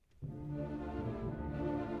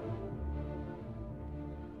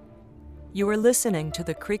You are listening to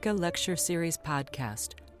the Krika Lecture Series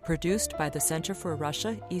podcast, produced by the Center for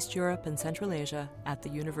Russia, East Europe, and Central Asia at the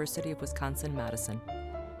University of Wisconsin-Madison.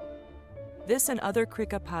 This and other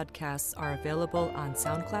Krika podcasts are available on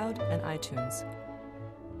SoundCloud and iTunes.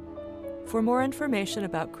 For more information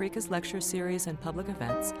about Krika's lecture series and public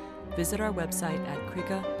events, visit our website at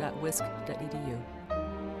krika.wisc.edu.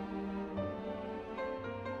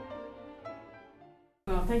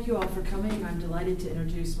 Well, thank you all for coming. I'm delighted to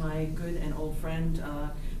introduce my good and old friend,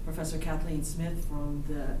 Professor Kathleen Smith from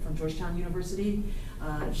Georgetown University.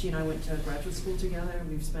 She and I went to graduate school together.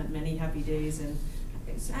 We've spent many happy days in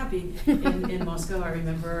Moscow. I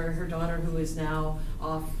remember her daughter, who is now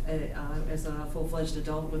off as a full-fledged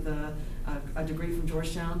adult with a degree from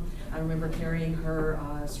Georgetown. I remember carrying her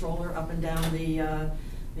stroller up and down the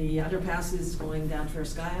underpasses going down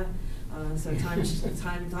Tverskaya. So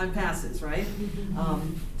time passes, right?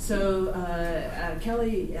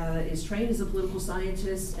 Kelly is trained as a political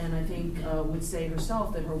scientist, and I think would say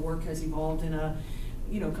herself that her work has evolved in a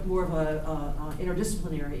more of a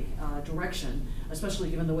interdisciplinary direction, especially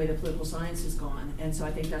given the way that political science has gone. And so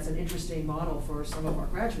I think that's an interesting model for some of our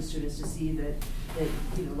graduate students to see that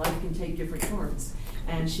life can take different turns.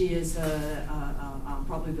 And she is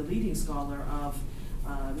probably the leading scholar of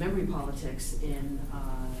memory politics in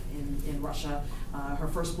Russia. Her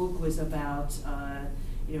first book was about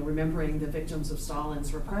remembering the victims of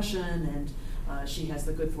Stalin's repression, and she has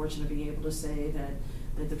the good fortune of being able to say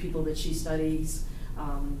that the people that she studies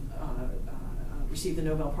received the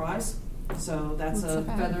Nobel Prize. So that's a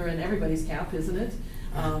feather in everybody's cap, isn't it?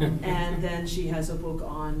 And then she has a book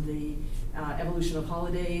on the evolution of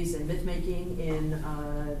holidays and myth-making in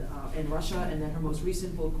Russia, and then her most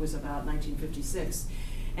recent book was about 1956.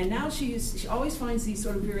 And now she always finds these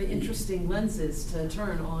sort of very interesting lenses to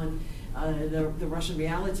turn on the Russian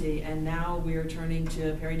reality, and now we're turning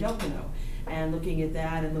to Peredelkino and looking at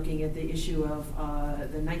that and looking at the issue of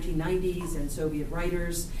the 1990s and Soviet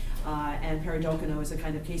writers, and Peredelkino is a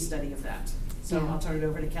kind of case study of that. So I'll turn it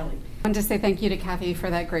over to Kelly. I want to say thank you to Kathy for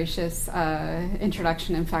that gracious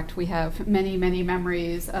introduction. In fact, we have many, many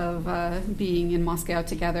memories of being in Moscow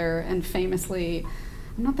together, and famously,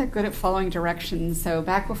 I'm not that good at following directions, so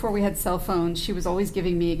back before we had cell phones, she was always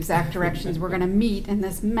giving me exact directions. We're going to meet in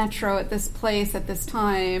this metro at this place at this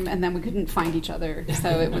time, and then we couldn't find each other.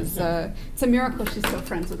 So it was it's a miracle she's still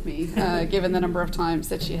friends with me, given the number of times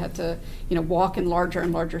that she had to walk in larger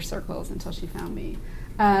and larger circles until she found me.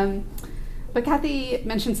 But Kathy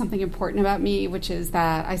mentioned something important about me, which is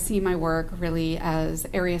that I see my work really as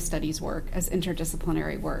area studies work, as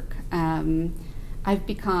interdisciplinary work. I've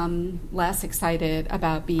become less excited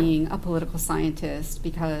about being a political scientist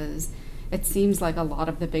because it seems like a lot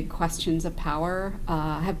of the big questions of power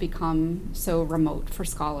have become so remote for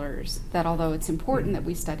scholars that although it's important that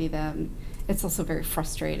we study them, it's also very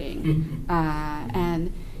frustrating.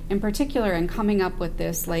 And in particular, in coming up with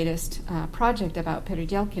this latest project about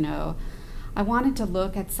Peredelkino, I wanted to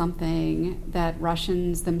look at something that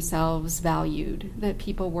Russians themselves valued, that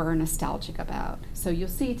people were nostalgic about. So you'll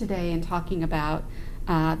see today in talking about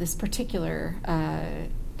this particular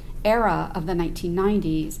era of the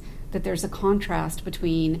 1990s that there's a contrast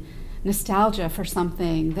between nostalgia for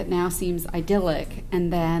something that now seems idyllic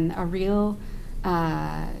and then a real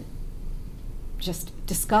just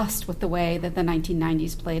disgust with the way that the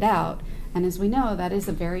 1990s played out. And as we know, that is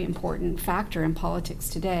a very important factor in politics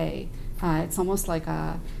today. It's almost like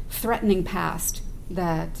a threatening past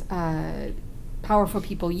that powerful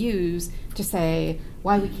people use to say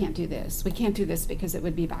why we can't do this. We can't do this because it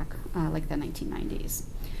would be back like the 1990s.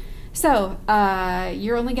 So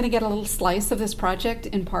you're only going to get a little slice of this project,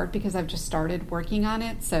 in part because I've just started working on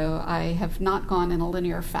it. So I have not gone in a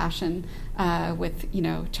linear fashion with,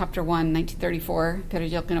 Chapter 1, 1934,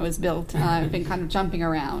 Peredelkino was built. I've been kind of jumping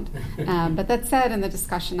around. But that said, in the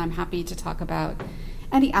discussion, I'm happy to talk about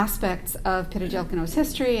any aspects of Peredelkino's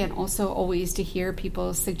history, and also always to hear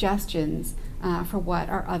people's suggestions for what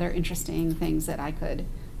are other interesting things that I could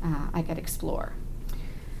explore.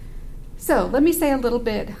 So let me say a little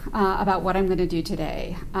bit about what I'm going to do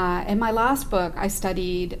today. In my last book, I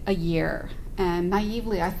studied a year, and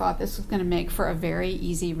naively I thought this was going to make for a very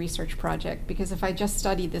easy research project, because if I just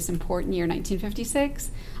studied this important year,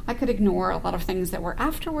 1956, I could ignore a lot of things that were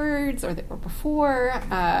afterwards or that were before.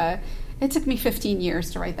 It took me 15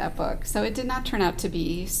 years to write that book, so it did not turn out to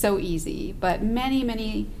be so easy, but many,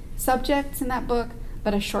 many subjects in that book,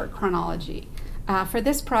 but a short chronology. For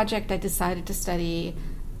this project, I decided to study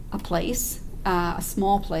a place, a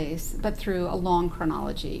small place, but through a long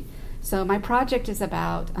chronology. So my project is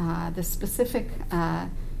about the specific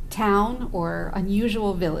town or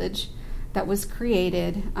unusual village that was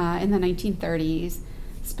created in the 1930s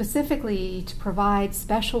specifically to provide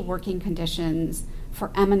special working conditions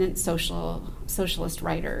for eminent socialist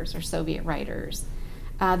writers or Soviet writers.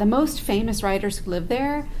 The most famous writers who lived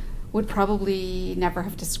there would probably never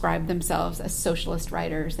have described themselves as socialist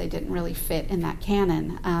writers. They didn't really fit in that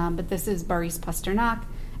canon. But this is Boris Pasternak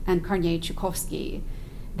and Kornei Chukovsky.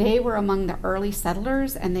 They were among the early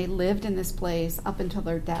settlers, and they lived in this place up until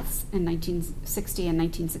their deaths in 1960 and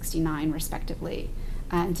 1969, respectively.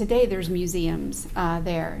 And today there's museums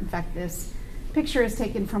there. In fact, this picture is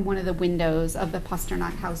taken from one of the windows of the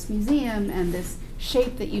Pasternak House Museum, and this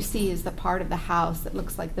shape that you see is the part of the house that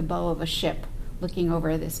looks like the bow of a ship looking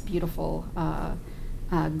over this beautiful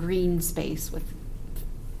green space with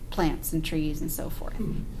plants and trees and so forth.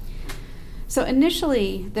 So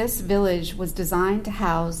initially, this village was designed to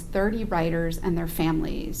house 30 writers and their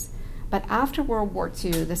families. But after World War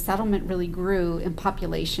II, the settlement really grew in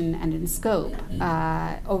population and in scope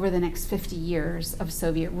over the next 50 years of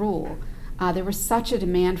Soviet rule. There was such a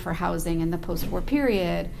demand for housing in the post-war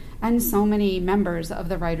period and so many members of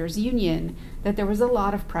the Writers' Union that there was a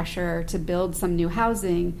lot of pressure to build some new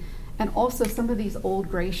housing. And also some of these old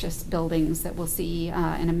gracious buildings that we'll see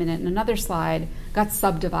in a minute in another slide got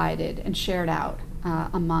subdivided and shared out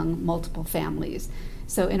among multiple families.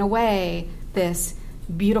 So in a way, this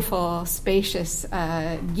beautiful, spacious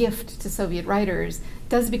gift to Soviet writers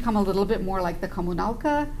does become a little bit more like the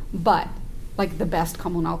kommunalka, but like the best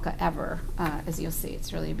kommunalka ever, as you'll see.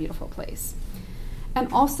 It's really a beautiful place.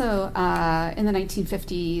 And also, in the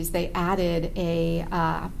 1950s, they added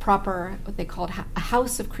a proper, what they called a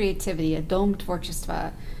house of creativity, a Dom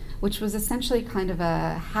Tvorchestva, which was essentially kind of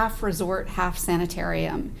a half resort, half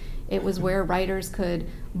sanitarium. It was where writers could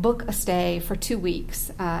book a stay for 2 weeks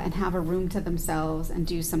and have a room to themselves and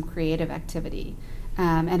do some creative activity.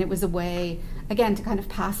 And it was a way, again, to kind of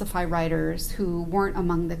pacify writers who weren't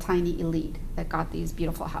among the tiny elite that got these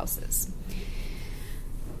beautiful houses.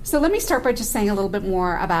 So let me start by just saying a little bit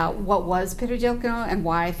more about what was Peredelkino and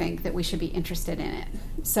why I think that we should be interested in it.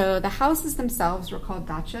 So the houses themselves were called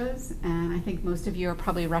dachas, and I think most of you are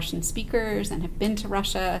probably Russian speakers and have been to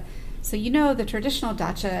Russia. So you know the traditional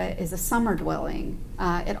dacha is a summer dwelling.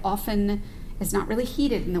 It often is not really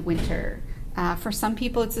heated in the winter. For some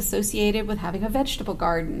people, it's associated with having a vegetable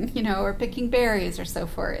garden, or picking berries or so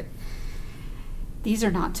forth. These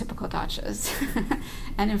are not typical dachas.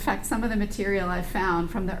 And in fact, some of the material I've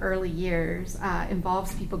found from the early years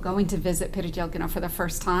involves people going to visit Peredelkino for the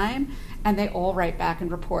first time, and they all write back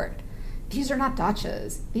and report, these are not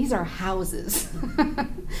dachas, these are houses.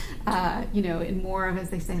 In more of,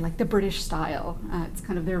 as they say, like the British style. It's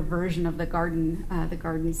kind of their version of the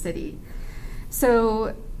garden city.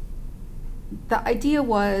 So the idea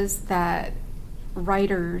was that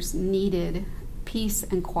writers needed peace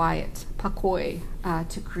and quiet, pakoi,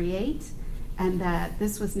 to create, and that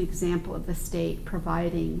this was an example of the state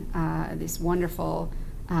providing this wonderful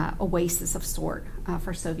oasis of sort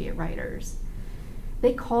for Soviet writers.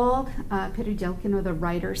 They called Peredelkino the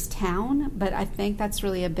writer's town, but I think that's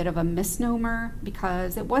really a bit of a misnomer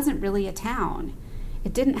because it wasn't really a town.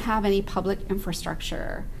 It didn't have any public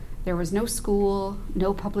infrastructure. There was no school,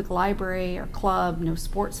 no public library or club, no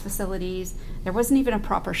sports facilities. There wasn't even a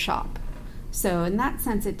proper shop. So in that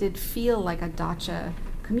sense, it did feel like a dacha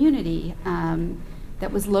community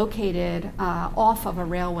that was located off of a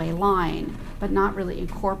railway line, but not really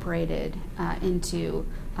incorporated into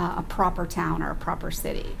a proper town or a proper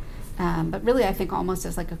city. But really, I think almost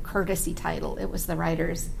as like a courtesy title, it was the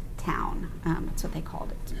writer's town. That's what they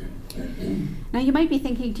called it. Now, you might be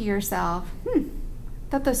thinking to yourself, I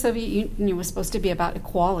thought the Soviet Union was supposed to be about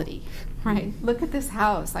equality, right? Look at this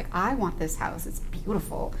house. Like, I want this house. It's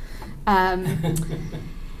beautiful.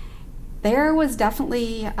 There was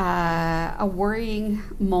definitely a worrying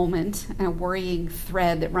moment and a worrying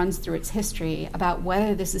thread that runs through its history about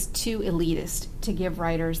whether this is too elitist to give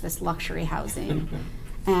writers this luxury housing.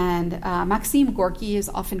 And Maxim Gorky is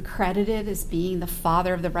often credited as being the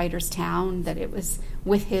father of the writer's town, that it was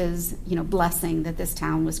with his blessing that this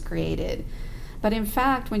town was created. But in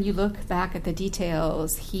fact, when you look back at the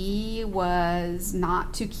details, he was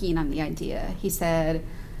not too keen on the idea. He said,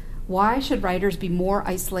 why should writers be more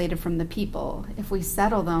isolated from the people? If we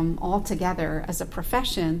settle them all together as a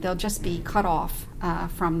profession, they'll just be cut off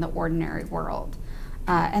from the ordinary world.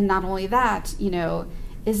 And not only that,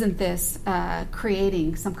 isn't this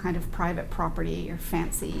creating some kind of private property or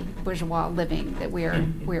fancy bourgeois living that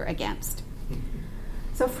we're against?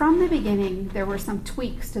 So from the beginning, there were some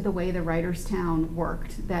tweaks to the way the writer's town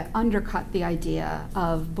worked that undercut the idea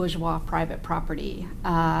of bourgeois private property.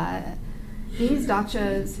 These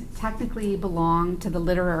dachas technically belong to the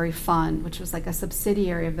Literary Fund, which was like a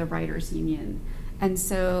subsidiary of the Writers' Union. And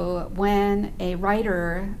so when a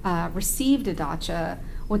writer received a dacha,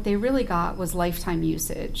 what they really got was lifetime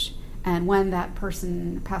usage. And when that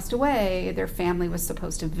person passed away, their family was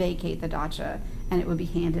supposed to vacate the dacha, and it would be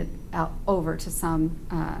handed out over to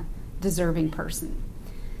some deserving person.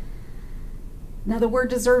 Now, the word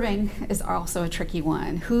deserving is also a tricky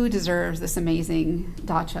one. Who deserves this amazing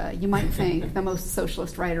dacha? You might think the most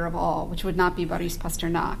socialist writer of all, which would not be Boris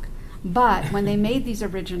Pasternak. But when they made these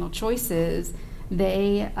original choices,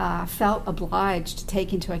 they felt obliged to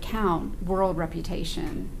take into account world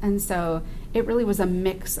reputation. And so it really was a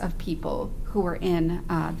mix of people who were in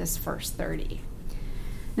this first 30.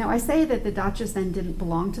 Now, I say that the dachas then didn't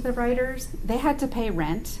belong to the writers. They had to pay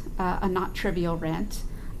rent, a not trivial rent,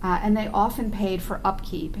 and they often paid for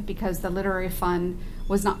upkeep because the Literary Fund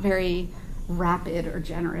was not very rapid or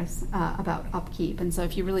generous about upkeep. And so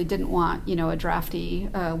if you really didn't want, a drafty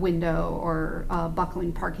window or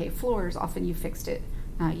buckling parquet floors, often you fixed it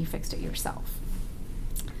yourself.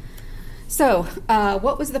 So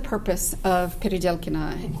what was the purpose of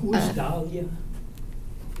Peredelkina? Who's Dahlia?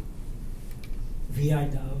 V.I.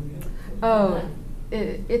 Dahlia? Oh,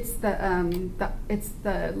 it's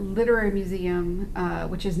the Literary Museum,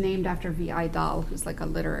 which is named after V.I. Dahl, who's like a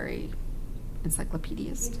literary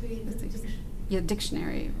encyclopedist.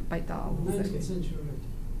 Dictionary by Dahl. 19th century.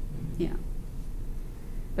 Yeah.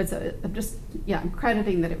 But so I'm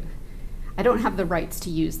crediting that I don't have the rights to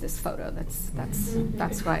use this photo. That's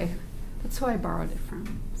who I borrowed it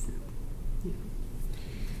from. So,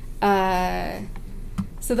 yeah.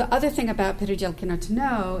 So the other thing about Peredelkina to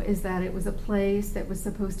know is that it was a place that was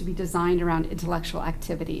supposed to be designed around intellectual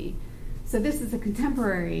activity. So this is a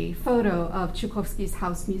contemporary photo of Chukovsky's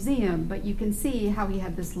house museum, but you can see how he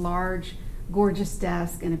had this large, gorgeous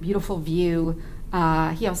desk and a beautiful view.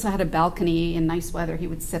 He also had a balcony. In nice weather, he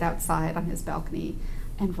would sit outside on his balcony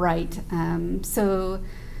and write. So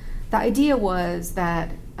the idea was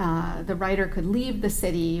that the writer could leave the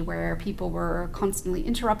city where people were constantly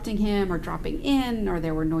interrupting him or dropping in, or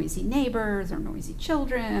there were noisy neighbors or noisy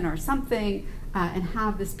children or something, and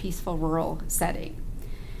have this peaceful rural setting.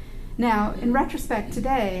 Now, in retrospect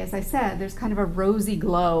today, as I said, there's kind of a rosy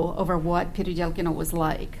glow over what Peredelkina was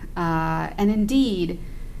like. And indeed,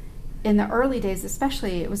 in the early days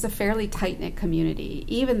especially, it was a fairly tight-knit community.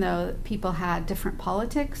 Even though people had different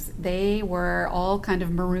politics, they were all kind of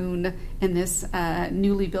marooned in this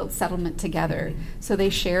newly built settlement together. So they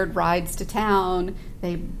shared rides to town,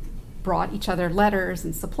 they brought each other letters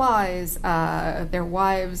and supplies, their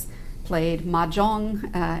wives played mahjong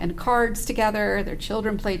and cards together, their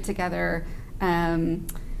children played together,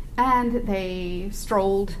 and they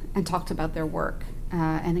strolled and talked about their work,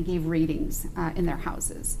 and they gave readings in their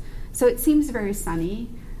houses. So it seems very sunny.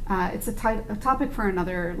 It's a topic for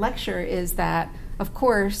another lecture is that, of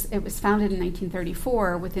course, it was founded in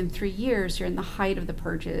 1934. Within 3 years, you're in the height of the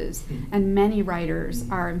purges, and many writers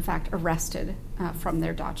are, in fact, arrested from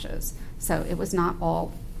their dachas. So it was not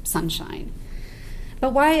all sunshine.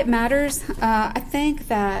 But why it matters, I think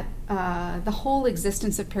that the whole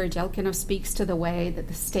existence of Peredelkina speaks to the way that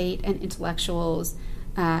the state and intellectuals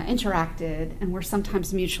interacted and were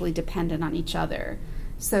sometimes mutually dependent on each other.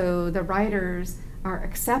 So the writers are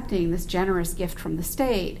accepting this generous gift from the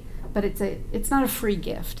state, but it's not a free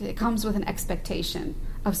gift. It comes with an expectation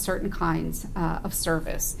of certain kinds of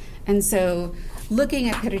service. And so looking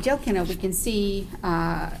at Peredelkina, we can see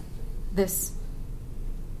this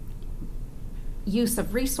use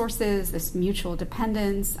of resources, this mutual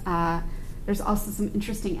dependence. There's also some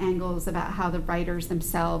interesting angles about how the writers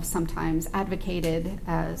themselves sometimes advocated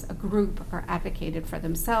as a group or advocated for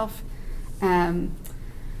themselves.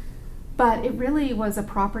 But it really was a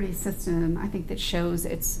property system, I think, that shows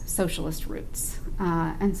its socialist roots.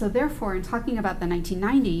 And so therefore, in talking about the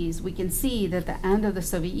 1990s, we can see that the end of the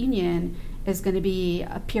Soviet Union is going to be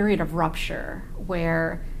a period of rupture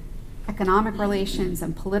where economic relations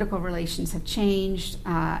and political relations have changed,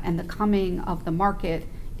 and the coming of the market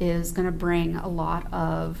is going to bring a lot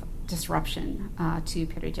of disruption to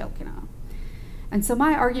Peredelkina. And so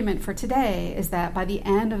my argument for today is that by the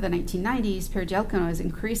end of the 1990s, Peredelkina is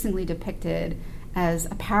increasingly depicted as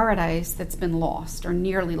a paradise that's been lost or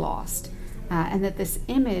nearly lost, and that this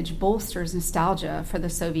image bolsters nostalgia for the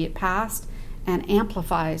Soviet past and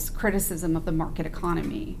amplifies criticism of the market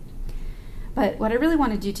economy. But what I really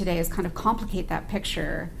want to do today is kind of complicate that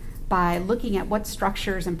picture by looking at what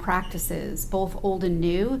structures and practices, both old and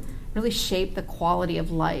new, really shape the quality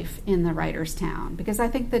of life in the writer's town. Because I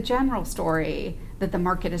think the general story that the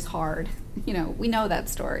market is hard. We know that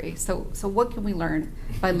story. So what can we learn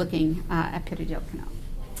by looking at Переделкино?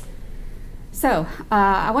 So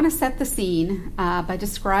I want to set the scene by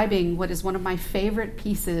describing what is one of my favorite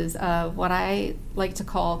pieces of what I like to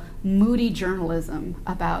call moody journalism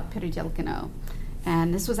about Переделкино.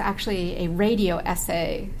 And this was actually a radio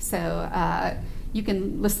essay, so you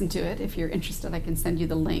can listen to it if you're interested. I can send you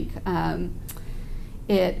the link.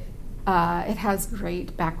 It has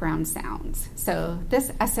great background sounds. So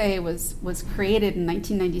this essay was created in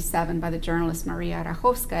 1997 by the journalist Maria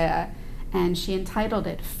Rachovskaya, and she entitled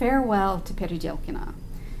it Farewell to Переделкино.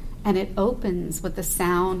 And it opens with the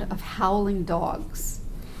sound of howling dogs,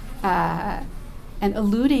 and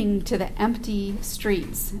alluding to the empty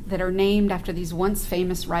streets that are named after these once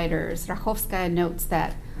famous writers. Rachovskaya notes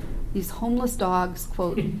that these homeless dogs,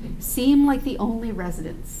 quote, seem like the only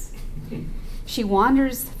residents. She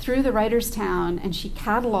wanders through the writer's town and she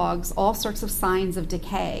catalogs all sorts of signs of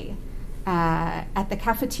decay. At the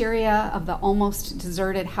cafeteria of the almost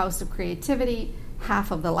deserted House of Creativity,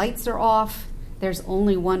 half of the lights are off. There's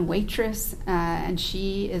only one waitress, and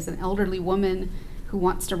she is an elderly woman who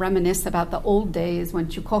wants to reminisce about the old days when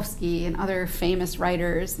Chukovsky and other famous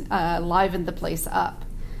writers livened the place up.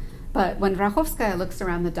 But when Rachovskaya looks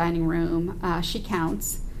around the dining room, she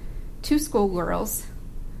counts 2 schoolgirls,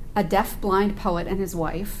 a deaf-blind poet and his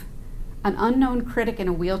wife, an unknown critic in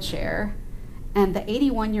a wheelchair, and the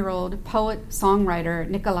 81-year-old poet-songwriter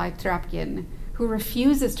Nikolai Trapkin, who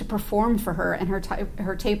refuses to perform for her and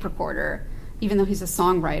her tape recorder, even though he's a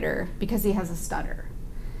songwriter, because he has a stutter.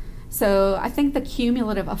 So I think the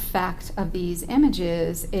cumulative effect of these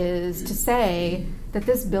images is to say that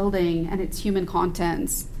this building and its human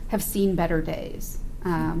contents have seen better days,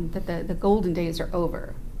 that the golden days are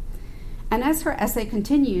over. And as her essay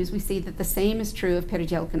continues, we see that the same is true of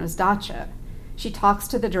Переделкино's dacha. She talks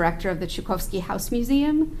to the director of the Chukovsky House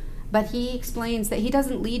Museum, but he explains that he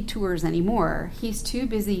doesn't lead tours anymore. He's too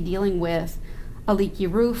busy dealing with a leaky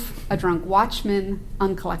roof, a drunk watchman,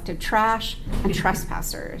 uncollected trash, and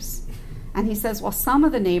trespassers. And he says, while some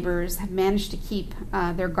of the neighbors have managed to keep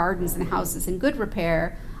their gardens and houses in good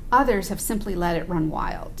repair, others have simply let it run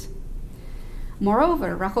wild.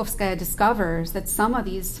 Moreover, Rachovskaya discovers that some of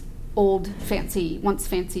these old, once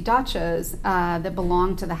fancy dachas that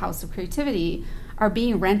belong to the House of Creativity are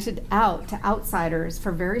being rented out to outsiders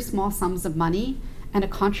for very small sums of money and a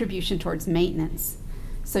contribution towards maintenance.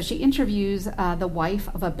 So she interviews the wife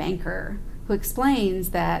of a banker who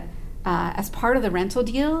explains that as part of the rental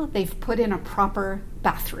deal, they've put in a proper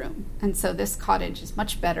bathroom. And so this cottage is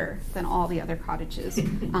much better than all the other cottages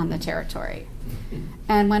on the territory.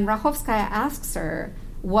 And when Rachovskaya asks her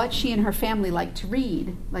what she and her family like to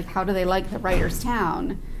read, like how do they like the writer's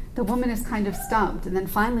town, the woman is kind of stumped. And then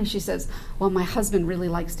finally she says, well, my husband really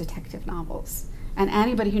likes detective novels. And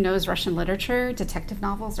anybody who knows Russian literature, detective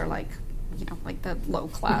novels are like the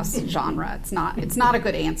low-class genre. It's not a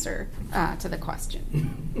good answer to the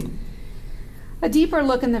question. A deeper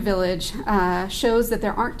look in the village shows that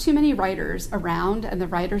there aren't too many writers around, and the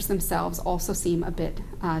writers themselves also seem a bit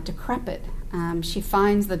decrepit. She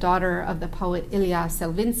finds the daughter of the poet Ilya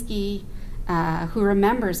Selvinsky, who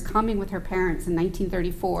remembers coming with her parents in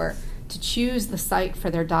 1934 to choose the site for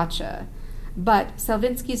their dacha. But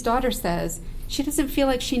Selvinsky's daughter says she doesn't feel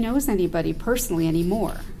like she knows anybody personally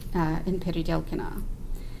anymore in Переделкино.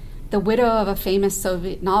 The widow of a famous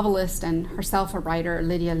Soviet novelist and herself a writer,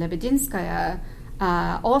 Lydia Lebedinskaya,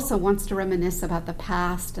 also wants to reminisce about the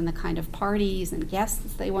past and the kind of parties and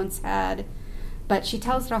guests they once had. But she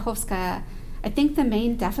tells Rachovskaya, I think the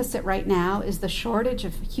main deficit right now is the shortage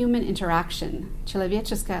of human interaction,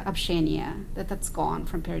 человеческое общение, that's gone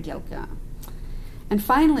from Переделкино. And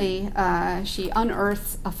finally, she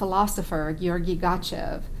unearths a philosopher, Georgy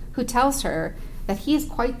Gachev, who tells her that he is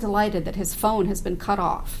quite delighted that his phone has been cut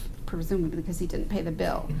off, presumably because he didn't pay the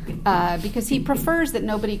bill, because he prefers that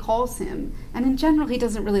nobody calls him, and in general he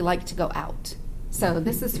doesn't really like to go out. So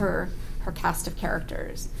this is her cast of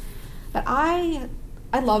characters. But I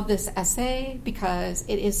love this essay because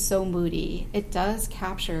it is so moody. It does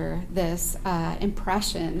capture this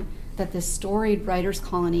impression that this storied writers'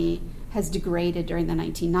 colony has degraded during the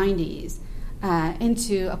 1990s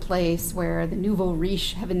into a place where the nouveau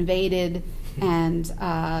riche have invaded and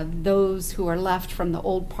those who are left from the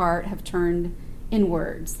old part have turned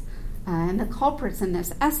inwards. And the culprits in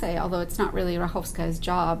this essay, although it's not really Rachovskaya's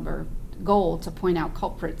job or goal to point out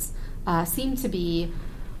culprits, seem to be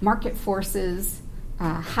market forces,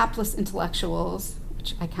 hapless intellectuals,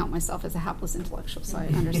 which I count myself as a hapless intellectual, so I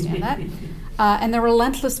understand that, and the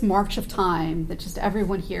relentless march of time that just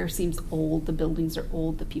everyone here seems old, the buildings are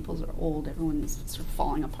old, the peoples are old, everyone's sort of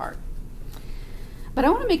falling apart. But I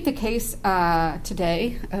want to make the case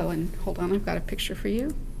today. Oh, and hold on, I've got a picture for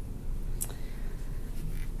you.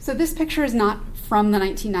 So this picture is not from the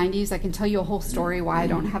 1990s. I can tell you a whole story why I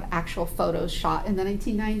don't have actual photos shot in the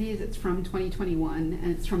 1990s. It's from 2021,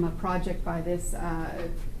 and it's from a project by this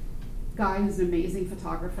guy who's an amazing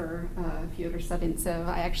photographer, Fyodor Savintsev.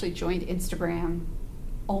 I actually joined Instagram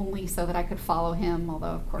only so that I could follow him, although,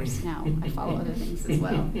 of course, now I follow other things as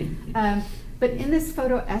well. But in this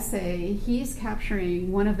photo essay, he's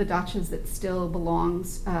capturing one of the dachas that still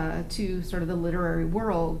belongs to sort of the literary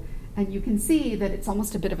world. And you can see that it's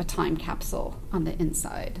almost a bit of a time capsule on the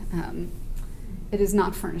inside. It is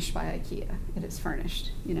not furnished by IKEA. It is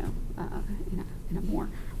furnished, in a more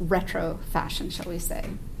retro fashion, shall we say.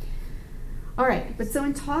 All right, but so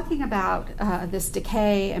in talking about this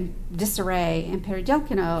decay and disarray in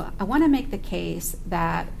Peredelkino, I want to make the case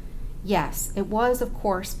that, yes, it was, of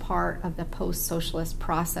course, part of the post-socialist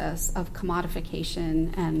process of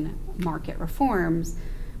commodification and market reforms,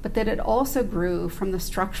 but that it also grew from the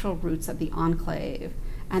structural roots of the enclave,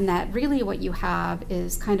 and that really what you have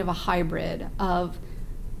is kind of a hybrid of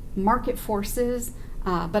market forces,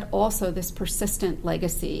 but also this persistent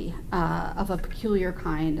legacy of a peculiar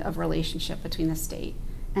kind of relationship between the state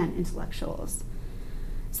and intellectuals.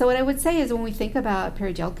 So what I would say is when we think about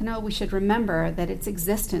Peredelkino, we should remember that its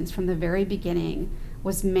existence from the very beginning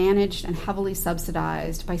was managed and heavily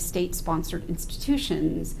subsidized by state-sponsored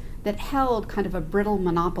institutions that held kind of a brittle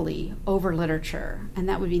monopoly over literature, and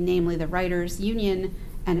that would be namely the Writers' Union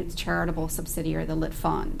and its charitable subsidiary, the Lit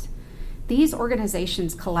Fund. These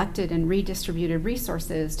organizations collected and redistributed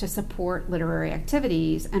resources to support literary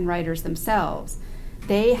activities and writers themselves.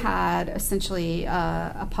 They had essentially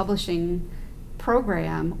a publishing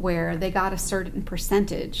program where they got a certain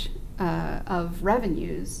percentage of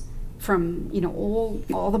revenues from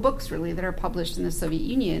all the books really that are published in the Soviet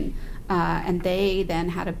Union, and they then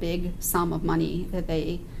had a big sum of money that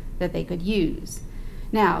they could use.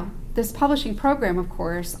 Now, this publishing program, of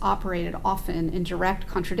course, operated often in direct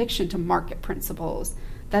contradiction to market principles.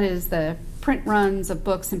 That is, the print runs of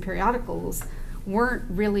books and periodicals weren't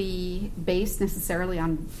really based necessarily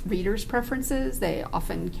on readers' preferences. They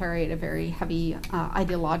often carried a very heavy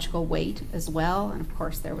ideological weight as well, and of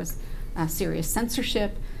course there was serious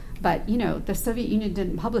censorship. But, the Soviet Union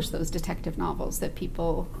didn't publish those detective novels that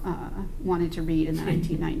people wanted to read in the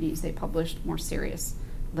 1990s. They published more serious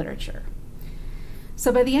literature.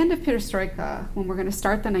 So by the end of Perestroika, when we're going to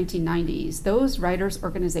start the 1990s, those writers'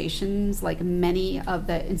 organizations, like many of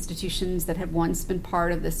the institutions that had once been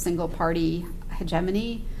part of this single-party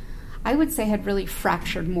hegemony, I would say had really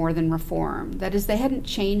fractured more than reformed. That is, they hadn't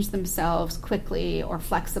changed themselves quickly or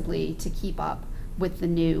flexibly to keep up with the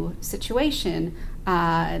new situation.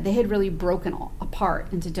 They had really broken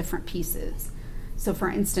apart into different pieces. So, for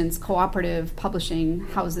instance, cooperative publishing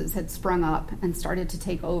houses had sprung up and started to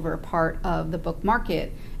take over part of the book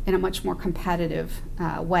market in a much more competitive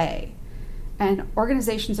way. And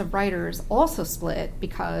organizations of writers also split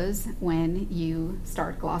because when you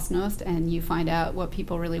start Glasnost and you find out what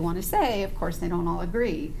people really want to say, of course, they don't all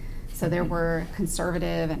agree. So there were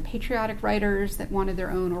conservative and patriotic writers that wanted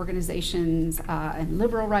their own organizations, and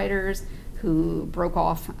liberal writers who broke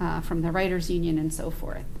off from the Writers' Union and so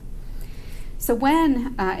forth. So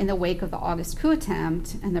when, in the wake of the August coup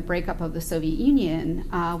attempt and the breakup of the Soviet Union,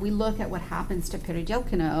 we look at what happens to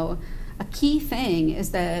Peredelkino, a key thing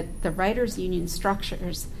is that the Writers' Union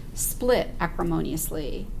structures split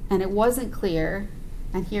acrimoniously, and it wasn't clear,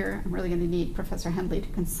 and here I'm really going to need Professor Hendley to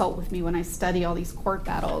consult with me when I study all these court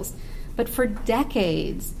battles, but for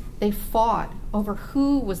decades they fought over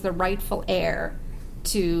who was the rightful heir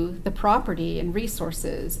to the property and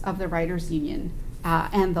resources of the Writers' Union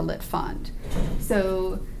and the Lit Fund.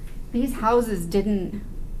 So these houses didn't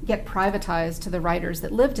get privatized to the writers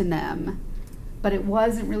that lived in them, but it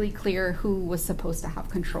wasn't really clear who was supposed to have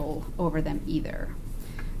control over them either.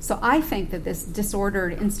 So I think that this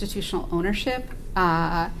disordered institutional ownership,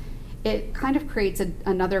 it kind of creates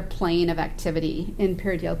another plane of activity in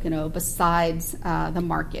Peredelkino besides the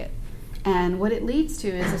market. And what it leads to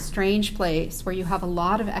is a strange place where you have a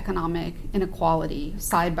lot of economic inequality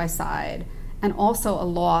side by side, and also a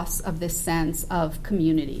loss of this sense of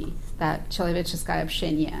community that Человеческое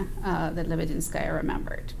общение that Lebedinskaya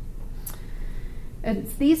remembered. And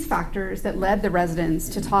it's these factors that led the residents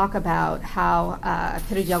to talk about how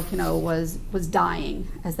Peredelkino was dying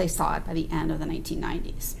as they saw it by the end of the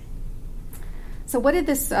 1990s. So what did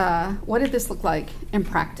this look like in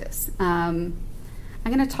practice? I'm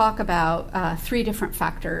going to talk about three different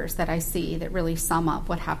factors that I see that really sum up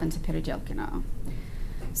what happened to Peredelkino.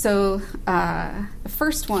 So the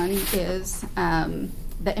first one is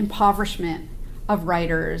the impoverishment of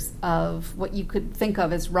writers of what you could think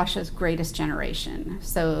of as Russia's greatest generation,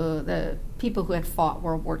 so the people who had fought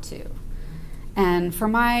World War II. And for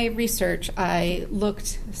my research, I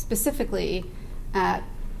looked specifically at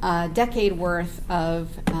a decade worth of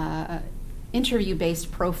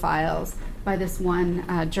interview-based profiles by this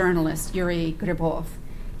one journalist, Yuri Gribov.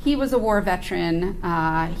 He was a war veteran,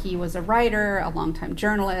 he was a writer, a longtime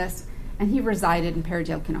journalist, and he resided in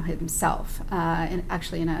Peredelkino himself,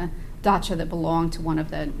 actually in a dacha that belonged to one of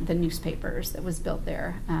the newspapers that was built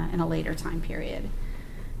there in a later time period.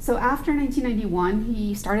 So after 1991,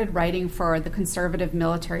 he started writing for the conservative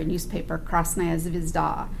military newspaper Krasnaya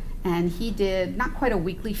Zvezda, and he did not quite a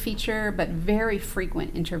weekly feature, but very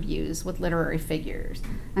frequent interviews with literary figures.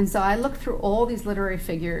 And so I looked through all these literary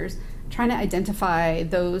figures, trying to identify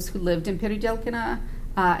those who lived in Peredelkino,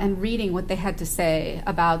 and reading what they had to say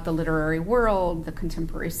about the literary world, the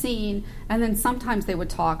contemporary scene, and then sometimes they would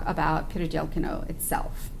talk about Peredelkino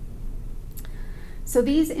itself. So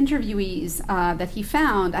these interviewees that he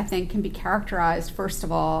found, I think, can be characterized, first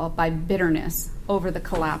of all, by bitterness over the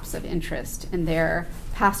collapse of interest in their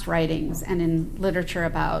past writings and in literature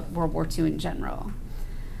about World War II in general.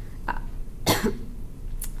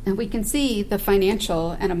 And we can see the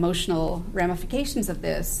financial and emotional ramifications of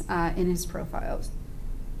this in his profiles.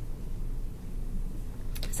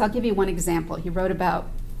 So I'll give you one example. He wrote about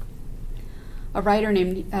a writer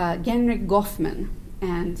named Genrikh Goffman,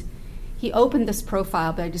 and he opened this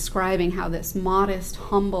profile by describing how this modest,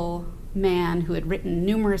 humble man who had written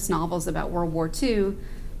numerous novels about World War II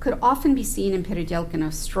could often be seen in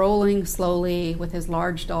Peredelkino strolling slowly with his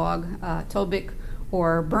large dog, Tobik,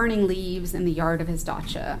 or burning leaves in the yard of his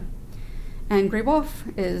dacha. And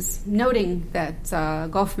Gribov is noting that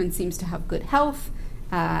Goffman seems to have good health,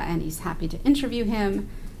 and he's happy to interview him,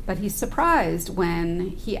 but he's surprised when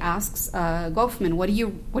he asks Goffman, what are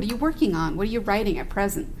you working on? What are you writing at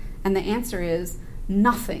present? And the answer is,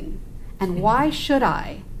 nothing. And why should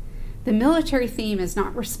I? The military theme is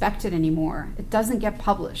not respected anymore. It doesn't get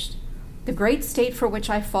published. The great state for which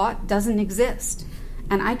I fought doesn't exist.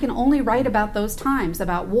 And I can only write about those times,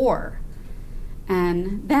 about war.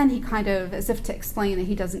 And then he kind of, as if to explain that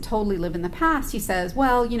he doesn't totally live in the past, he says,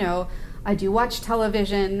 well, I do watch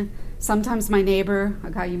television. Sometimes my neighbor,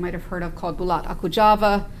 a guy you might have heard of called Bulat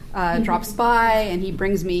Akujava, drops by and he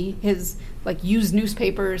brings me his used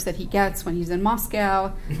newspapers that he gets when he's in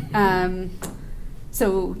Moscow.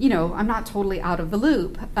 So, I'm not totally out of the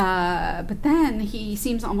loop. But then he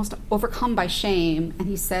seems almost overcome by shame, and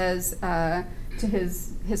he says to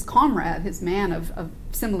his comrade, his man of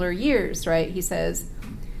similar years, right? He says,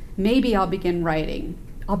 maybe I'll begin writing.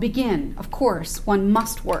 I'll begin, of course, one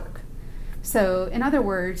must work. So, in other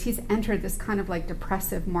words, he's entered this kind of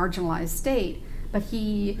depressive, marginalized state, but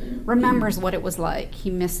he remembers what it was like. He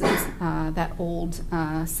misses that old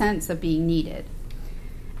sense of being needed.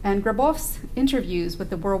 And Gribov's interviews with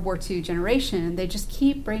the World War II generation, they just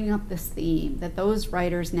keep bringing up this theme that those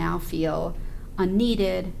writers now feel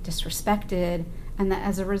unneeded, disrespected, and that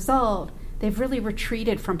as a result, they've really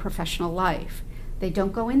retreated from professional life. They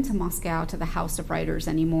don't go into Moscow to the House of Writers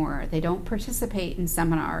anymore. They don't participate in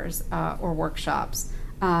seminars or workshops.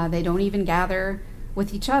 They don't even gather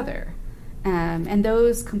with each other. And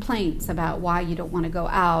those complaints about why you don't want to go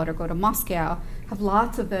out or go to Moscow have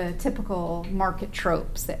lots of the typical market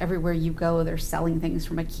tropes that everywhere you go, they're selling things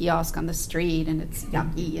from a kiosk on the street and it's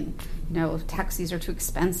yucky and, taxis are too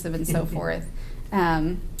expensive and so forth.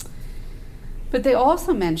 But they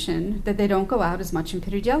also mention that they don't go out as much in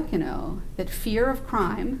Peredelkino, that fear of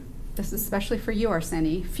crime, this is especially for you,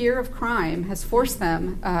 Arseny, fear of crime has forced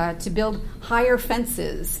them to build higher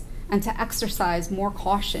fences and to exercise more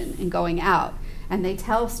caution in going out. And they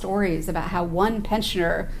tell stories about how one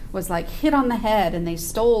pensioner was hit on the head and they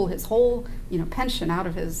stole his whole pension out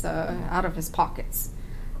of his pockets.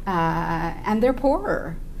 And they're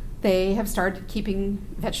poorer. They have started keeping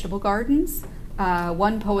vegetable gardens.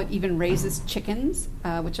 One poet even raises chickens,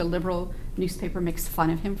 which a liberal newspaper makes fun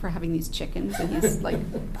of him for having these chickens, and he's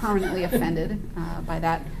permanently offended by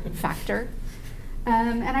that factor.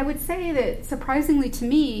 And I would say that, surprisingly to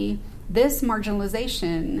me, this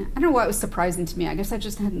marginalization, I don't know why it was surprising to me. I guess I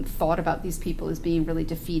just hadn't thought about these people as being really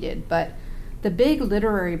defeated. But the big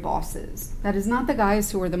literary bosses, that is not the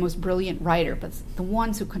guys who were the most brilliant writer, but the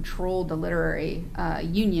ones who controlled the literary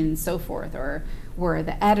union and so forth, or were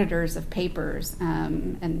the editors of papers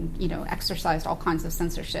and exercised all kinds of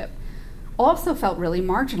censorship, also felt really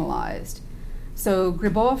marginalized. So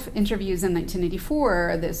Gribov interviews in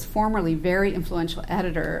 1984 this formerly very influential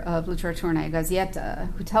editor of Literaturная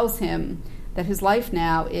Gazeta, who tells him that his life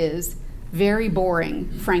now is very boring,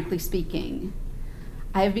 frankly speaking.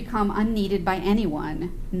 I have become unneeded by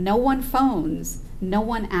anyone. No one phones. No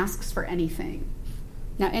one asks for anything.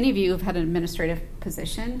 Now, any of you who've had an administrative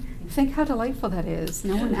position, think how delightful that is.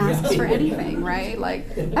 No one asks for anything, right?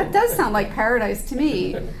 Like, that does sound like paradise to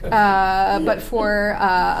me. But for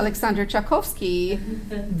Alexander Tchaikovsky,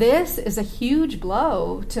 this is a huge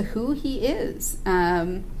blow to who he is.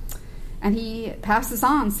 And he passes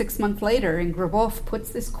on 6 months later, and Grabov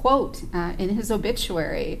puts this quote in his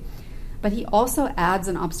obituary. But he also adds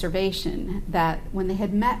an observation that when they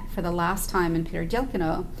had met for the last time in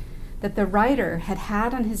Peredelkino, that the writer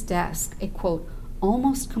had on his desk a, quote,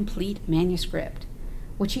 almost complete manuscript,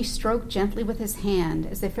 which he stroked gently with his hand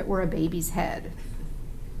as if it were a baby's head.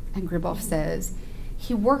 And Grabov says,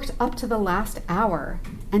 he worked up to the last hour,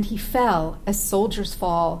 and he fell as soldiers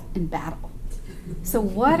fall in battle. So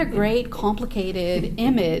what a great, complicated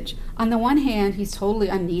image. On the one hand, he's totally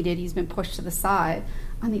unneeded. He's been pushed to the side.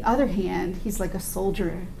 On the other hand, he's like a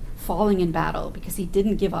soldier falling in battle because he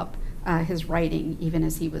didn't give up his writing even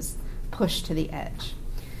as he was pushed to the edge.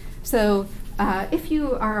 So if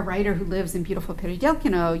you are a writer who lives in beautiful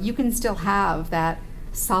Peredelkino, you can still have that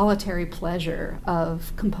solitary pleasure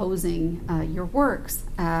of composing your works.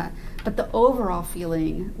 But the overall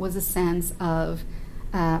feeling was a sense of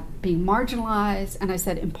being marginalized, and I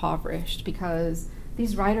said impoverished, because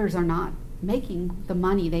these writers are not making the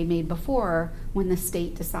money they made before when the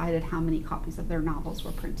state decided how many copies of their novels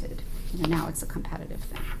were printed. And now it's a competitive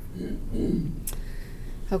thing.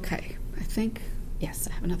 Okay, I think, yes,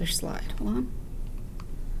 I have another slide. Hold on.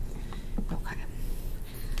 Okay.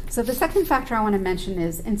 So the second factor I want to mention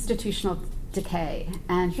is institutional decay.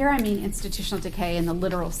 And here I mean institutional decay in the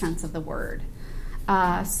literal sense of the word.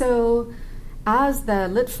 So as the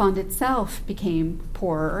Lit Fund itself became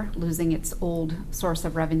poorer, losing its old source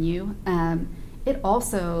of revenue, it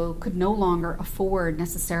also could no longer afford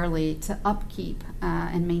necessarily to upkeep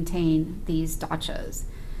and maintain these dachas.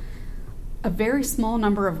 A very small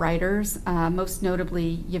number of writers, most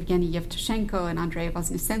notably Yevgeny Yevtushenko and Andrei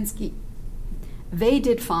Voznesensky, they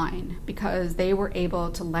did fine because they were able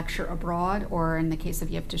to lecture abroad, or in the case of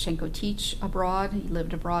Yevtushenko, teach abroad. He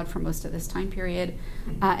lived abroad for most of this time period.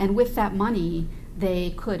 And with that money, they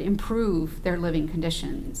could improve their living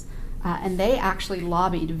conditions. And they actually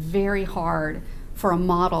lobbied very hard for a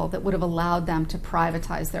model that would have allowed them to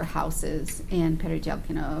privatize their houses in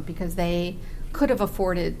Peredelkino, because they could have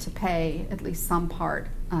afforded to pay at least some part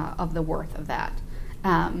of the worth of that.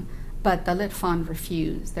 But the Lit Fund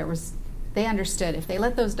refused. They understood if they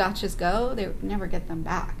let those dachas go, they would never get them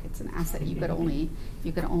back. It's an asset you could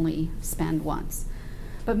only spend once.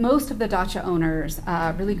 But most of the dacha owners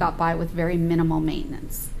really got by with very minimal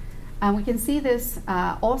maintenance. And we can see this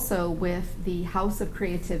also with the House of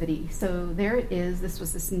Creativity. So there it is. This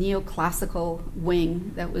was this neoclassical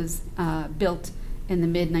wing that was built in the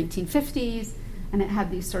mid-1950s, and it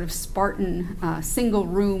had these sort of Spartan single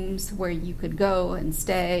rooms where you could go and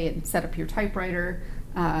stay and set up your typewriter.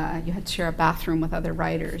 You had to share a bathroom with other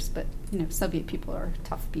writers, but Soviet people are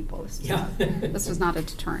tough people. This was not a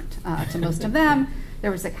deterrent to most of them.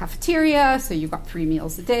 There was a cafeteria, so you got 3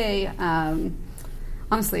 meals a day.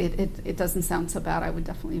 Honestly, it doesn't sound so bad. I would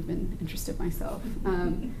definitely have been interested myself.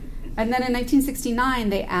 And then in 1969,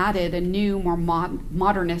 they added a new, more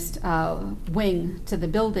modernist wing to the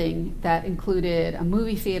building that included a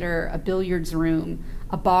movie theater, a billiards room,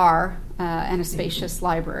 a bar, and a spacious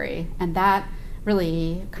library. And that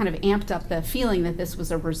really kind of amped up the feeling that this was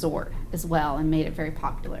a resort as well and made it very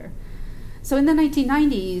popular. So in the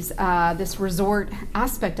 1990s, this resort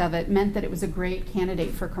aspect of it meant that it was a great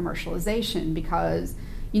candidate for commercialization, because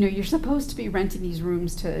you're supposed to be renting these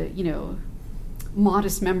rooms to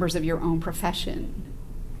modest members of your own profession,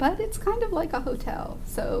 but it's kind of like a hotel,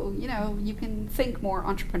 so you can think more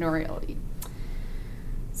entrepreneurially.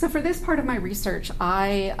 So for this part of my research,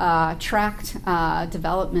 I tracked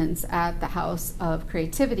developments at the House of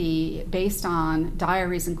Creativity based on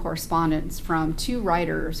diaries and correspondence from 2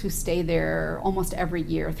 writers who stayed there almost every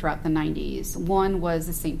year throughout the 90s. One was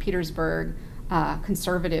a St. Petersburg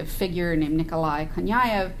conservative figure named Nikolai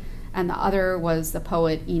Konyaev, and the other was the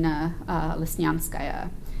poet Ina Lesnyanskaya.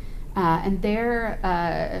 And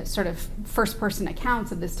their sort of first-person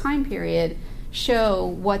accounts of this time period show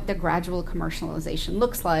what the gradual commercialization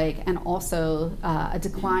looks like, and also a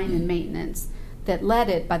decline in maintenance that led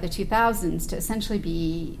it by the 2000s to essentially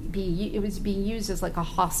be being used as like a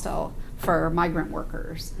hostel for migrant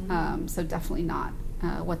workers. So definitely not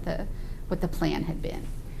what the plan had been.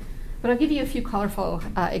 But I'll give you a few colorful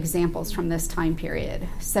examples from this time period.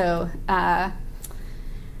 So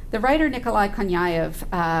the writer Nikolai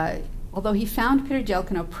Konyaev, although he found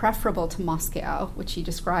Peredelkino preferable to Moscow, which he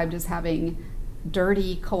described as having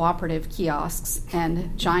dirty cooperative kiosks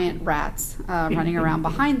and giant rats running around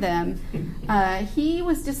behind them, he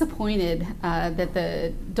was disappointed that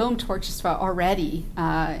the Domtorchsfa already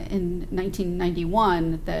in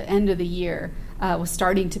 1991, the end of the year, was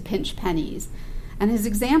starting to pinch pennies. And his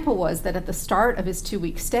example was that at the start of his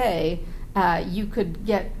 2-week stay, you could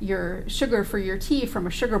get your sugar for your tea from a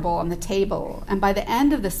sugar bowl on the table. And by the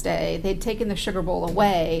end of the stay, they'd taken the sugar bowl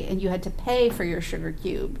away, and you had to pay for your sugar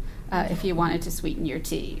cube if you wanted to sweeten your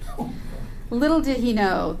tea. Little did he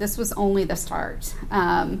know, this was only the start.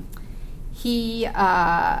 He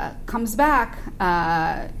comes back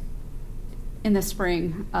in the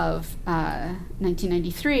spring of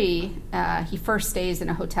 1993. He first stays in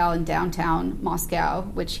a hotel in downtown Moscow,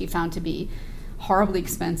 which he found to be horribly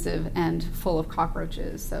expensive and full of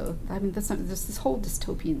cockroaches. So, I mean, there's this whole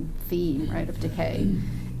dystopian theme, right, of decay.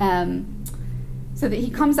 So that he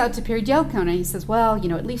comes out to Peredelkino and he says, well, you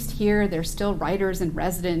know, at least here there's still writers and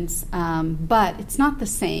residents, but it's not the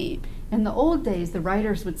same. In the old days, the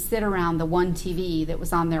writers would sit around the one TV that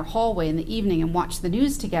was on their hallway in the evening and watch the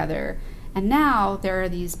news together. And now there are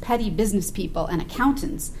these petty business people and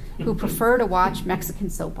accountants who prefer to watch Mexican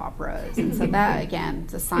soap operas. And so that, again,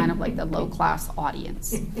 is a sign of like the low-class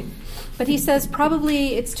audience. But he says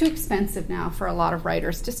probably it's too expensive now for a lot of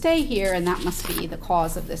writers to stay here, and that must be the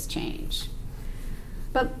cause of this change.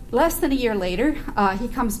 But less than a year later, he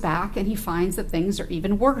comes back and he finds that things are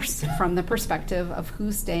even worse from the perspective of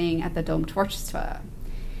who's staying at the Domtorchsfa.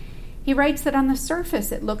 He writes that on the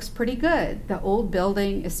surface it looks pretty good. The old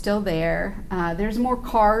building is still there. There's more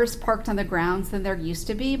cars parked on the grounds than there used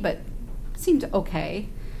to be, but it seemed okay.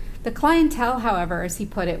 The clientele, however, as he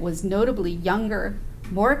put it, was notably younger,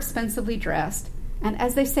 more expensively dressed, and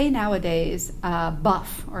as they say nowadays,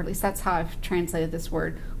 buff, or at least that's how I've translated this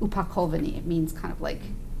word, upakovany. It means kind of like,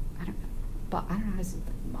 I don't know how to say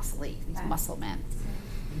muscly, these muscle men.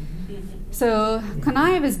 So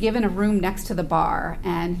Konayev is given a room next to the bar,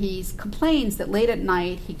 and he complains that late at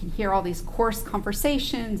night he can hear all these coarse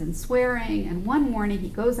conversations and swearing, and one morning he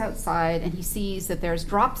goes outside and he sees that there's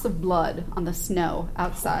drops of blood on the snow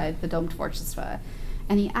outside the Domtorchsfa,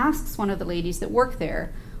 and he asks one of the ladies that work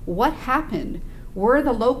there, what happened? Were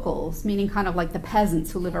the locals, meaning kind of like the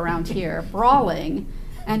peasants who live around here, brawling?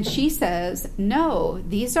 And she says, no,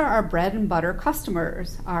 these are our bread and butter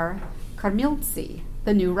customers, our Karmiltsi,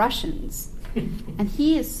 the new Russians. And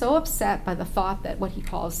he is so upset by the thought that what he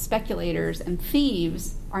calls speculators and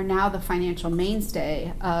thieves are now the financial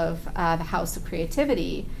mainstay of the House of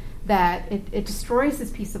Creativity that it destroys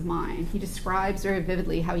his peace of mind. He describes very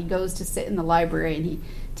vividly how he goes to sit in the library and he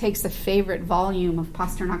takes a favorite volume of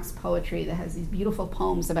Pasternak's poetry that has these beautiful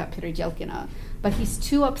poems about Peredelkino, but he's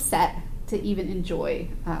too upset to even enjoy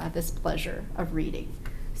this pleasure of reading.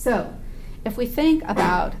 So if we think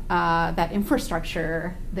about that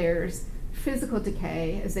infrastructure, there's physical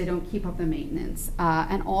decay as they don't keep up the maintenance,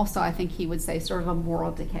 and also I think he would say sort of a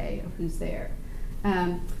moral decay of who's there.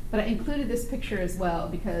 But I included this picture as well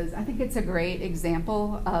because I think it's a great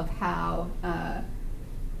example of how can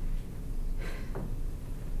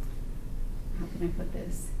I put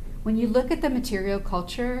this? When you look at the material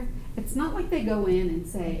culture, it's not like they go in and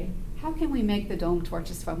say, how can we make the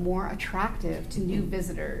Domtorchsfa more attractive to new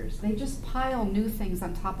visitors? They just pile new things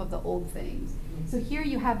on top of the old things. So here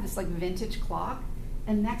you have this like vintage clock,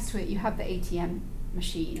 and next to it you have the ATM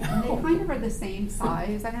machine. And they kind of are the same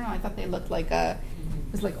size. I don't know, I thought they looked like it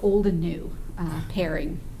was like old and new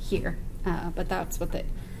pairing here. But that's what it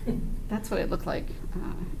looked like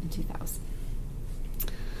in 2000.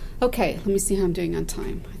 Okay, let me see how I'm doing on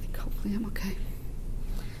time. I think hopefully I'm okay.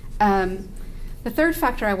 The third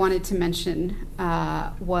factor I wanted to mention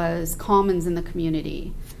was commons in the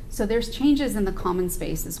community. So there's changes in the common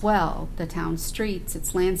space as well, the town's streets,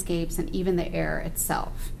 its landscapes, and even the air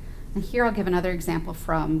itself. And here I'll give another example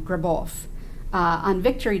from Grabov. On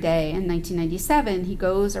Victory Day in 1997, he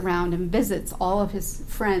goes around and visits all of his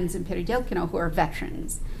friends in Peredelkino who are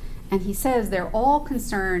veterans. And he says they're all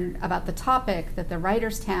concerned about the topic that the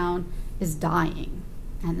writer's town is dying.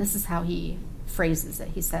 And this is how he phrases it.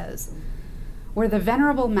 He says, where the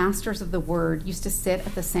venerable masters of the word used to sit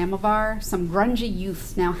at the samovar, some grungy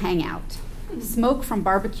youths now hang out. Smoke from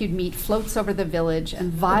barbecued meat floats over the village,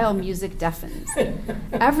 and vile music deafens.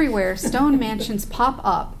 Everywhere, stone mansions pop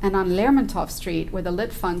up, and on Lermontov Street, where the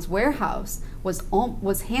Litfunds warehouse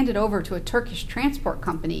was handed over to a Turkish transport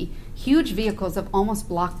company, huge vehicles have almost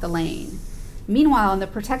blocked the lane. Meanwhile, in the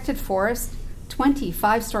protected forest, 20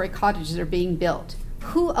 five-story cottages are being built.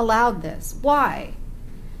 Who allowed this? Why?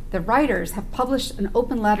 The writers have published an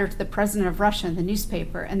open letter to the president of Russia in the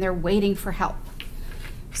newspaper, and they're waiting for help.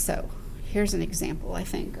 So here's an example, I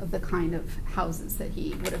think, of the kind of houses that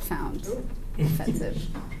he would have found offensive.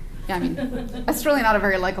 Yeah, I mean, that's really not a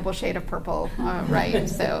very likable shade of purple, right?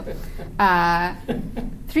 So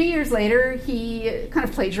 3 years later, he kind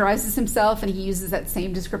of plagiarizes himself, and he uses that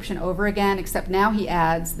same description over again, except now he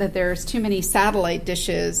adds that there's too many satellite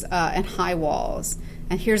dishes and high walls.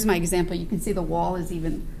 And here's my example. You can see the wall is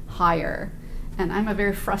even higher. And I'm a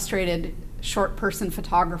very frustrated short person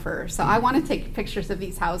photographer, so I want to take pictures of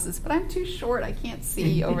these houses, but I'm too short. I can't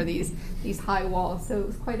see over these high walls. So it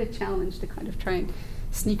was quite a challenge to kind of try and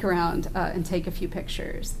sneak around and take a few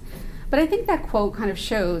pictures. But I think that quote kind of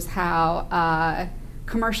shows how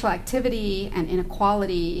commercial activity and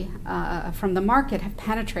inequality from the market have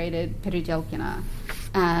penetrated Peredelkina.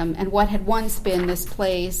 And what had once been this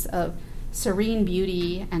place of serene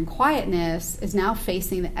beauty and quietness is now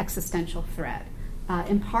facing the existential threat,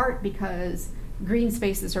 in part because green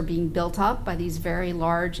spaces are being built up by these very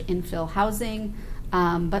large infill housing,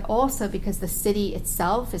 but also because the city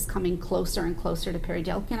itself is coming closer and closer to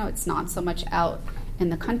Peredelkina. It's not so much out in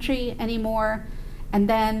the country anymore. And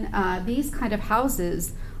then these kind of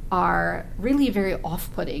houses are really very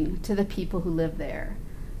off-putting to the people who live there.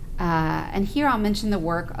 And here I'll mention the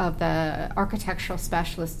work of the architectural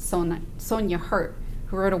specialist Sonia Hurt,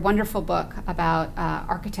 who wrote a wonderful book about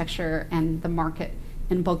architecture and the market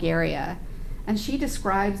in Bulgaria. And she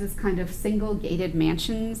describes this kind of single-gated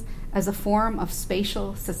mansions as a form of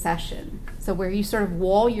spatial secession, so where you sort of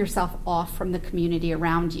wall yourself off from the community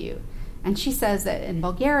around you. And she says that in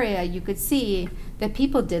Bulgaria, you could see that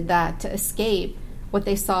people did that to escape what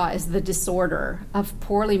they saw as the disorder of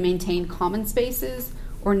poorly maintained common spaces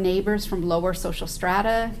or neighbors from lower social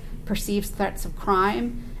strata, perceived threats of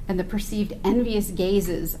crime, and the perceived envious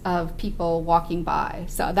gazes of people walking by.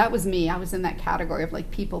 So that was me. I was in that category of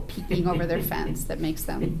like people peeking over their fence that makes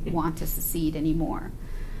them want to secede anymore.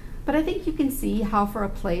 But I think you can see how for a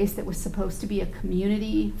place that was supposed to be a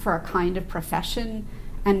community for a kind of profession,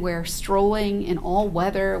 and where strolling in all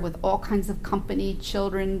weather with all kinds of company,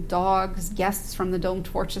 children, dogs, guests from the Dom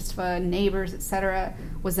Tvorчества, neighbors, etc.,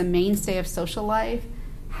 was a mainstay of social life,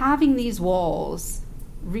 having these walls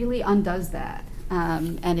really undoes that.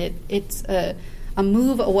 And it's a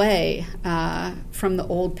move away from the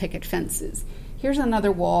old picket fences. Here's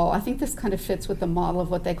another wall. I think this kind of fits with the model of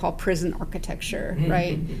what they call prison architecture,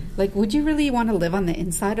 right? Like, would you really want to live on the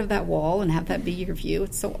inside of that wall and have that be your view?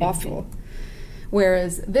 It's so awful.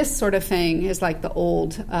 Whereas this sort of thing is like the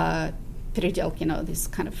old Peredelkina, these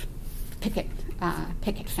kind of picket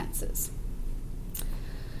fences.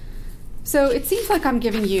 So it seems like I'm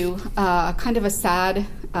giving you kind of a sad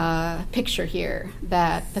picture here,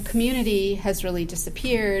 that the community has really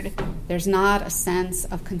disappeared. There's not a sense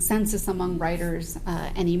of consensus among writers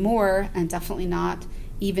anymore, and definitely not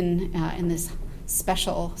even in this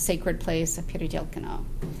special sacred place of Peredelkina.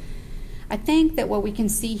 I think that what we can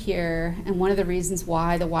see here, and one of the reasons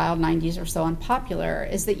why the wild 90s are so unpopular,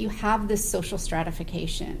 is that you have this social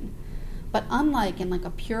stratification. But unlike in like a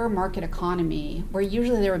pure market economy, where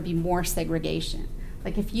usually there would be more segregation,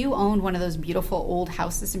 like if you owned one of those beautiful old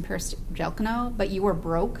houses in Peredelkina, but you were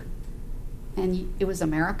broke and it was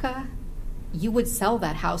America, you would sell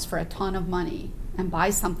that house for a ton of money and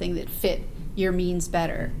buy something that fit your means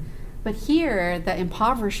better. But here, the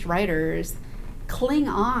impoverished writers cling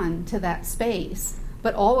on to that space,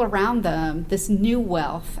 but all around them, this new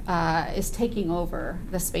wealth is taking over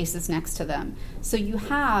the spaces next to them. So you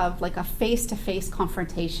have like a face-to-face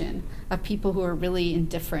confrontation of people who are really in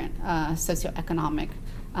different socioeconomic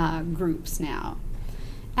groups now.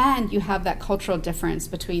 And you have that cultural difference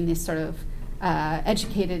between these sort of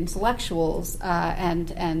educated intellectuals and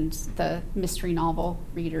the mystery novel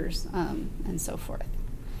readers and so forth.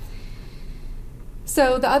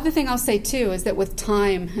 So the other thing I'll say, too, is that with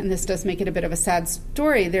time, and this does make it a bit of a sad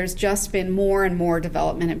story, there's just been more and more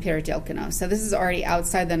development in Peredelkina. So this is already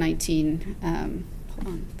outside the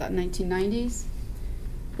 1990s.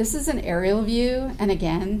 This is an aerial view, and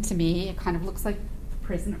again, to me, it kind of looks like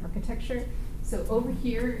prison architecture. So over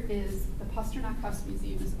here is the Pasternak House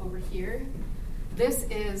Museum is over here. This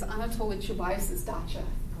is Anatoly Chubais' dacha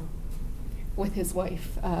with his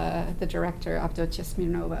wife, the director, Avdotya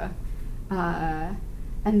Smirnova.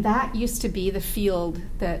 And that used to be the field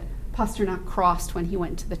that Pasternak crossed when he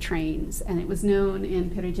went to the trains, and it was known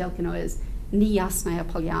in Peredelkina as Neyasnaya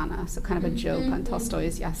Polyana, so kind of a joke on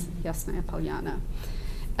Tolstoy's Yasnaya Polyana.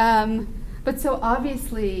 But so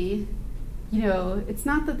obviously, you know, it's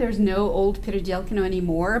not that there's no old Peredelkina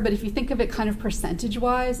anymore, but if you think of it kind of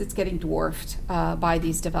percentage-wise, it's getting dwarfed by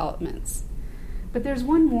these developments. But there's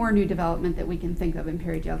one more new development that we can think of in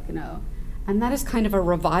Peredelkina, and that is kind of a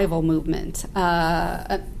revival movement.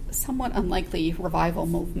 A somewhat unlikely revival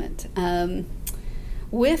movement.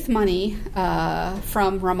 With money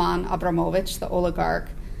from Roman Abramovich, the oligarch,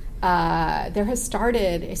 there has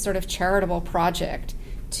started a sort of charitable project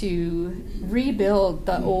to rebuild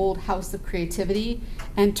the old House of Creativity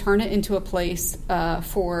and turn it into a place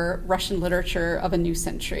for Russian literature of a new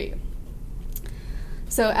century.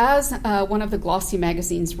 So as one of the glossy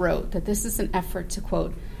magazines wrote, that this is an effort to,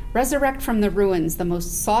 quote, resurrect from the ruins the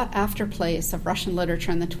most sought-after place of Russian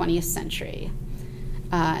literature in the 20th century.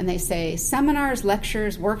 And they say, seminars,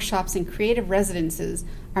 lectures, workshops, and creative residences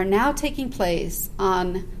are now taking place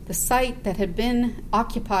on the site that had been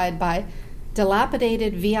occupied by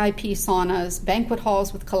dilapidated VIP saunas, banquet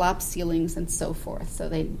halls with collapsed ceilings, and so forth.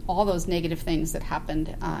 So all those negative things that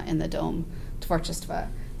happened in the Dom Tvorchestva.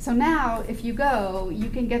 So now, if you go, you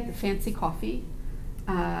can get the fancy coffee.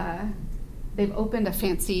 They've opened a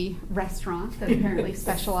fancy restaurant that apparently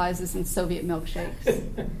specializes in Soviet milkshakes.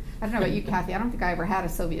 I don't know about you, Kathy. I don't think I ever had a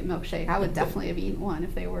Soviet milkshake. I would definitely have eaten one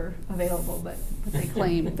if they were available, but they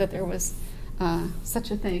claimed that there was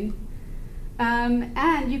such a thing.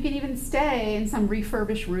 And you can even stay in some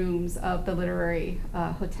refurbished rooms of the literary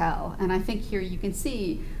hotel. And I think here you can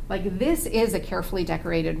see, like, this is a carefully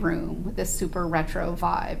decorated room with this super retro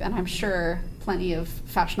vibe. And I'm sure plenty of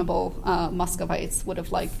fashionable Muscovites would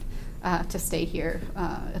have liked to stay here,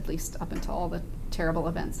 at least up until all the terrible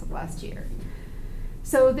events of last year.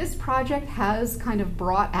 So this project has kind of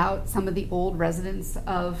brought out some of the old residents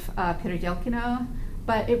of Peredelkino,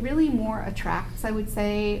 but it really more attracts, I would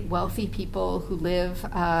say, wealthy people who live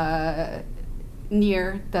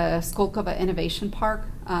near the Skolkovo Innovation Park,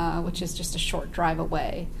 which is just a short drive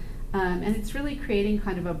away. And it's really creating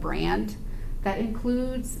kind of a brand that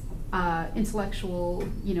includes intellectual,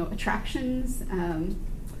 attractions.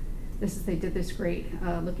 They did this great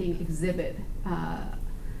looking exhibit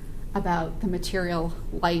about the material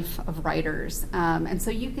life of writers. And so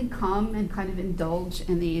you can come and kind of indulge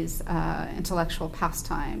in these intellectual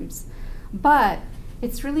pastimes. But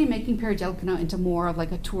it's really making Peredelkino into more of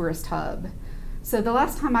like a tourist hub. So the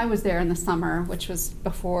last time I was there in the summer, which was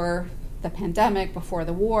before the pandemic, before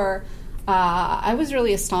the war, I was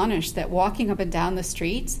really astonished that walking up and down the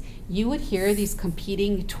streets, you would hear these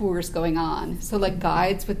competing tours going on. So like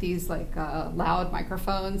guides with these like loud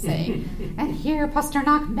microphones saying, and here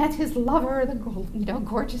Pasternak met his lover, the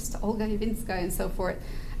gorgeous Olga Yavinskaya, and so forth.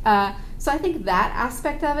 So I think that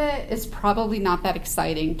aspect of it is probably not that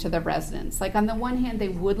exciting to the residents. Like on the one hand, they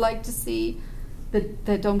would like to see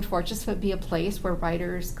the Dom Tvorchestva be a place where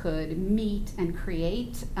writers could meet and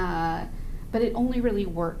create, but it only really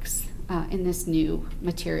works in this new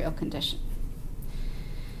material condition.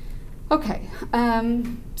 Okay,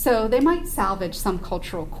 so they might salvage some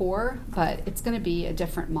cultural core, but it's going to be a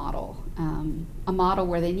different model. A model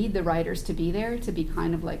where they need the writers to be there to be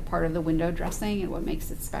kind of like part of the window dressing and what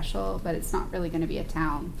makes it special, but it's not really going to be a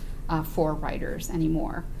town for writers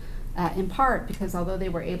anymore. In part because although they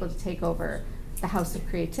were able to take over the House of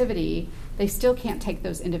Creativity, they still can't take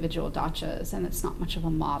those individual dachas, and it's not much of a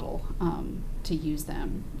model to use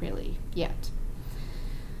them really yet.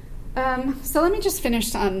 So let me just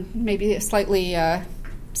finish on maybe a slightly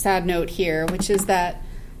sad note here, which is that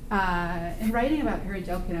in writing about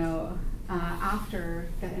Peredelkino after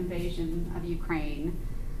the invasion of Ukraine,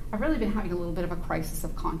 I've really been having a little bit of a crisis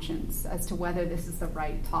of conscience as to whether this is the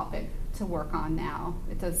right topic to work on now.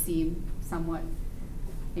 It does seem somewhat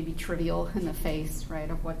maybe trivial in the face, right,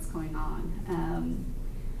 of what's going on.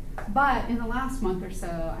 But in the last month or so,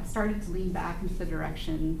 I started to lean back into the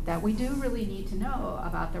direction that we do really need to know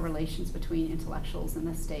about the relations between intellectuals and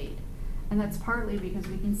the state. And that's partly because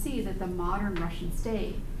we can see that the modern Russian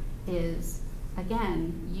state is,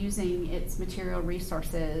 again, using its material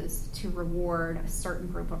resources to reward a certain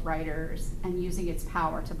group of writers and using its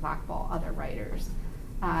power to blackball other writers.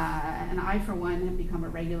 And I, for one, have become a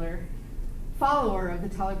regular follower of the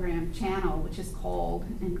Telegram channel, which is called,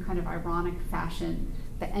 in kind of ironic fashion,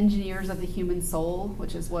 the Engineers of the Human Soul,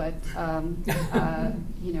 which is what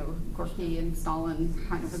Gorky and Stalin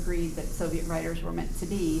kind of agreed that Soviet writers were meant to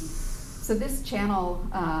be. So this channel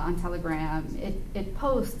on Telegram, it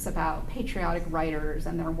posts about patriotic writers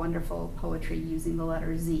and their wonderful poetry using the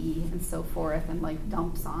letter Z and so forth, and like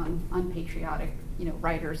dumps on unpatriotic,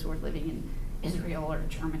 writers who are living in Israel or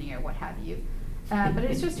Germany or what have you. But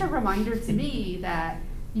it's just a reminder to me that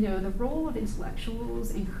the role of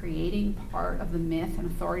intellectuals in creating part of the myth and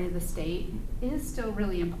authority of the state is still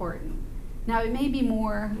really important. Now, it may be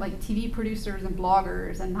more like TV producers and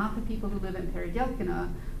bloggers and not the people who live in Peredelkino,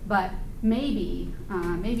 but maybe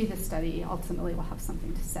this study ultimately will have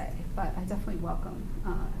something to say. But I definitely welcome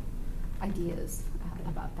ideas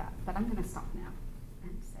about that. But I'm going to stop now.